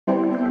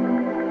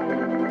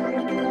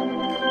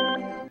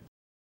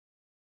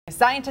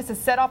Scientists have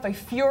set off a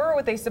furor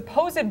with a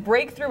supposed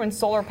breakthrough in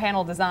solar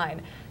panel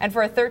design. And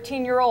for a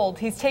 13-year-old,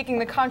 he's taking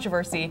the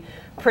controversy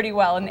pretty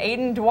well. And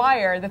Aidan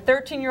Dwyer, the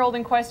 13-year-old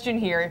in question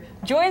here,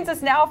 joins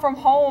us now from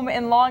home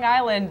in Long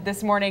Island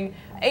this morning.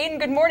 Aidan,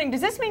 good morning. Does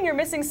this mean you're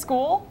missing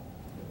school?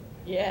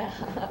 Yeah,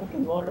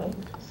 good morning.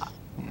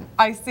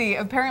 I see.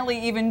 Apparently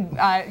even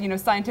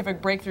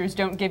scientific breakthroughs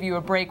don't give you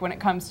a break when it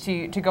comes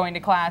to going to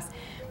class.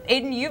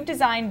 Aidan,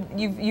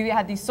 you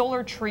had these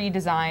solar tree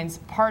designs,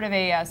 part of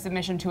a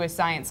submission to a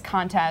science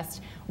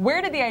contest.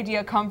 Where did the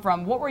idea come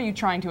from? What were you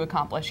trying to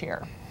accomplish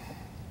here?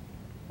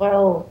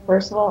 Well,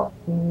 first of all,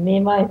 me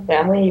and my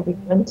family, we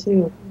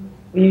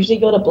usually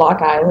go to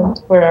Block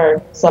Island for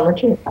our summer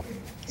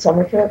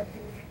trip.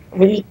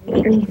 We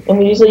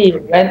usually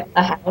rent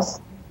a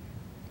house,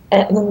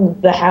 and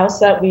the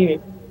house that we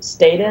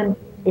stayed in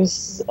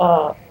was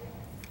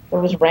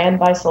ran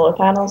by solar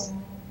panels,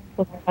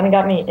 so that kind of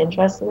got me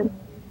interested.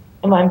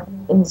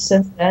 And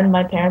since then,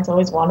 my parents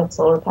always wanted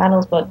solar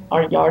panels, but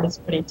our yard is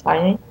pretty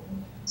tiny.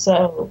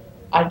 So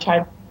I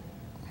tried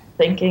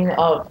thinking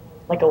of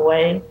like a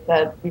way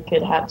that we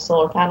could have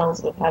solar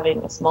panels with having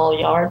a small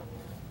yard.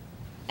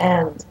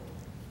 And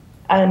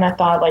I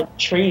thought like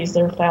trees,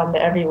 they're found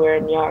everywhere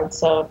in yards.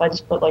 So if I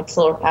just put like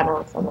solar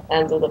panels on the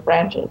ends of the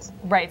branches.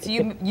 Right, so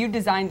you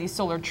designed these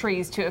solar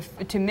trees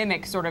to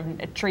mimic sort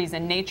of trees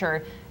in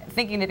nature,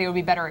 thinking that they would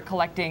be better at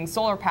collecting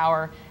solar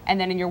power, and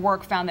then in your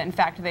work found that in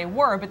fact they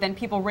were, but then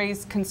people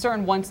raised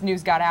concern once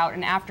news got out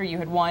and after you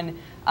had won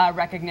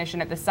recognition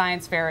at the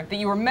science fair that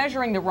you were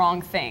measuring the wrong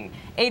thing.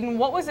 Aidan,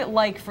 what was it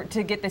like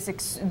to get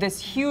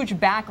this huge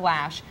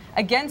backlash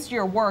against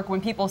your work when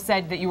people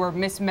said that you were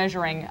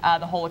mismeasuring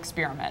the whole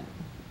experiment?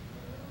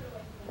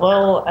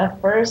 Well,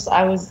 at first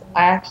I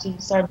actually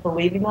started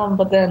believing them,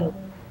 but then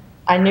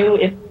I knew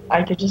if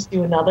I could just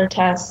do another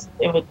test,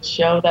 it would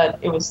show that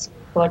it was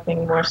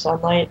collecting more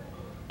sunlight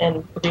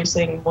and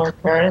producing more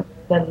current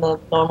than the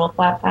normal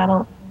flat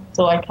panel.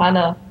 So I kind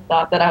of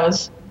thought that I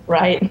was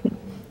right.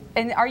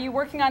 And are you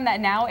working on that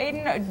now,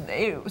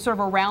 Aidan? Sort of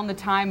around the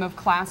time of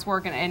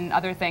classwork and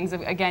other things,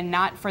 again,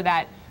 not for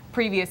that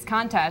previous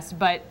contest,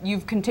 but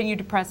you've continued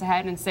to press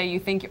ahead and say you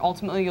think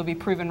ultimately you'll be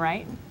proven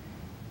right?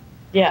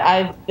 Yeah,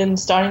 I've been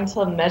starting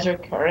to measure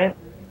current,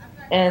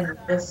 and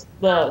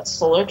the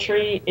solar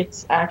tree,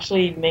 it's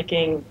actually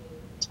making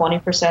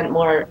 20%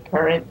 more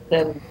current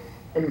than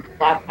the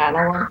flat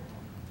panel one.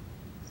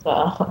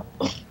 So.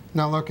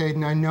 Now look,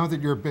 Aidan, I know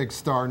that you're a big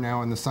star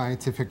now in the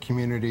scientific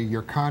community.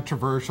 You're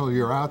controversial,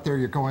 you're out there,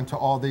 you're going to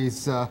all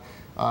these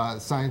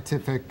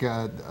scientific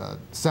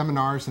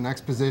seminars and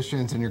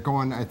expositions, and you're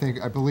going,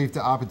 I believe,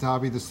 to Abu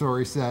Dhabi, the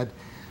story said.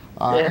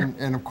 Yeah.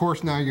 And of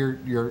course now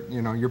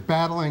you're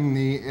battling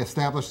the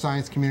established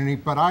science community,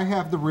 but I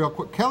have the real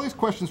Kelly's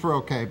questions were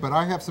okay, but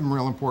I have some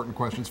real important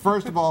questions.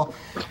 First of all,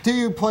 do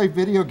you play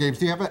video games?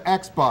 Do you have an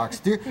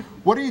Xbox?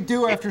 What do you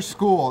do after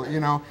school?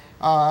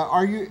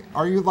 Are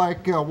you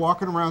like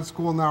walking around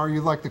school now? Are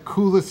you like the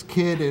coolest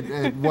kid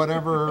at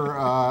whatever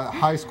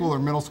high school or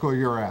middle school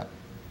you're at?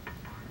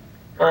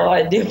 Well,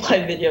 I do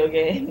play video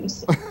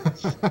games.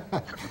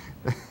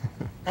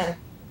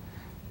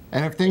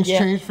 And have things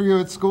changed for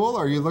you at school?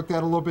 Are you looked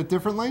at a little bit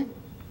differently?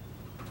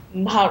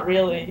 Not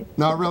really.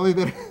 Not really?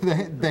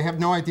 They have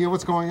no idea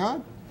what's going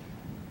on?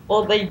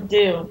 Well, they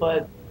do,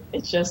 but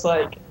it's just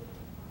like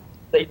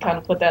they kind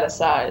of put that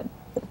aside.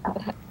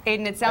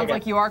 Aidan, it sounds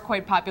like you are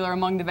quite popular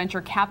among the venture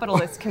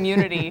capitalist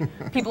community.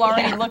 People are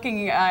already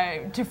looking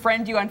to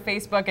friend you on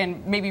Facebook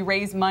and maybe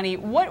raise money.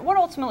 What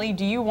ultimately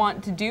do you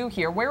want to do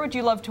here? Where would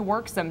you love to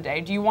work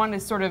someday? Do you want to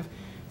sort of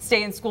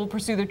stay in school,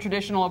 pursue the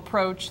traditional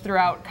approach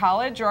throughout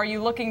college, or are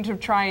you looking to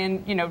try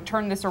and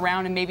turn this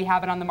around and maybe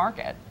have it on the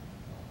market?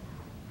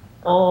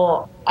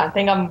 Well, I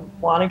think I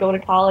want to go to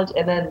college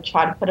and then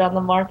try to put it on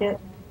the market.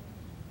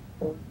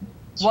 And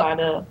try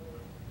to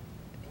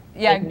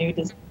make new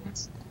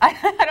designs.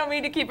 I don't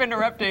mean to keep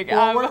interrupting.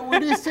 Well,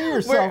 where do you see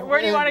yourself? Where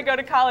do you want to go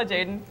to college,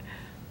 Aidan?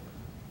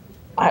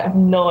 I have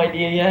no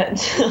idea yet.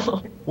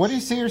 What do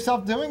you see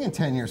yourself doing in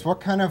 10 years?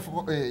 What kind of,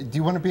 do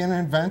you want to be an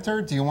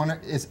inventor?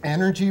 Is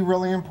energy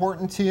really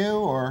important to you,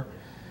 or?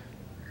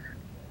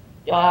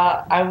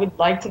 I would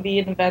like to be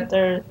an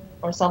inventor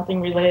or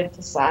something related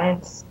to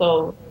science,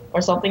 or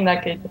something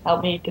that could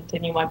help me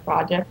continue my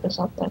project or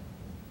something.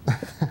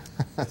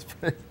 That's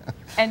pretty good.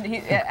 And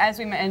as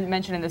we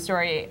mentioned in the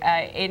story,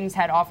 Aidan's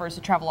had offers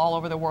to travel all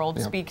over the world,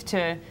 speak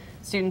to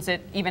students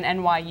at even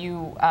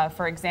NYU,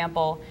 for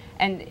example.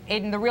 And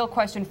Aidan, the real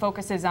question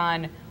focuses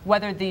on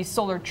whether these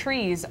solar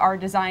trees are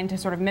designed to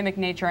sort of mimic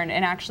nature and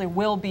actually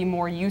will be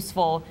more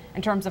useful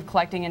in terms of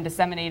collecting and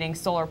disseminating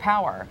solar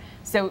power.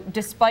 So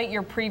despite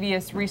your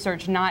previous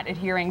research not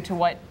adhering to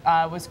what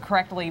was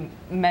correctly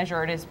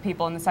measured, as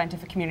people in the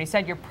scientific community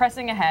said, you're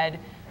pressing ahead,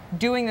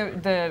 doing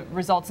the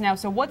results now.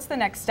 So what's the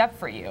next step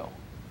for you?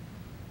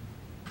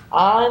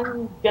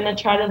 I'm going to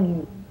try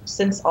to,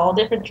 since all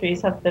different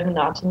trees have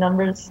Fibonacci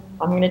numbers,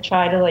 I'm going to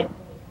try to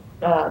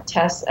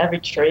test every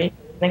tree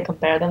and then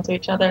compare them to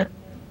each other.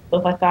 So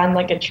if I find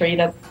like a tree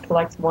that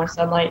collects more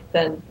sunlight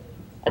than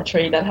a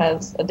tree that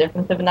has a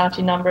different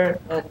Fibonacci number,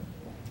 then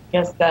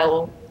guess that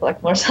will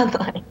collect more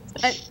sunlight.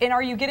 And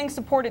are you getting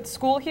support at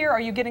school here? Are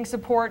you getting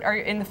support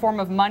in the form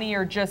of money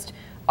or just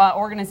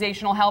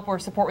organizational help or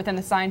support within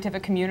the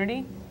scientific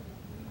community?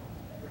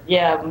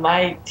 Yeah,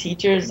 my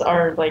teachers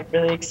are like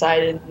really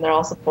excited and they're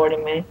all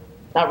supporting me.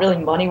 Not really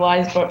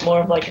money-wise, but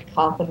more of like a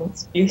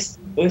confidence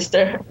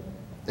booster.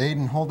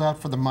 Aidan, hold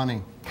out for the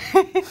money.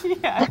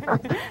 Yeah,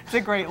 it's a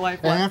great life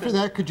And lesson. after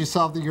that, could you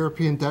solve the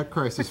European debt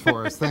crisis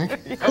for us? Thank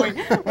you.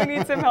 Yeah, we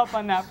need some help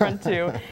on that front too.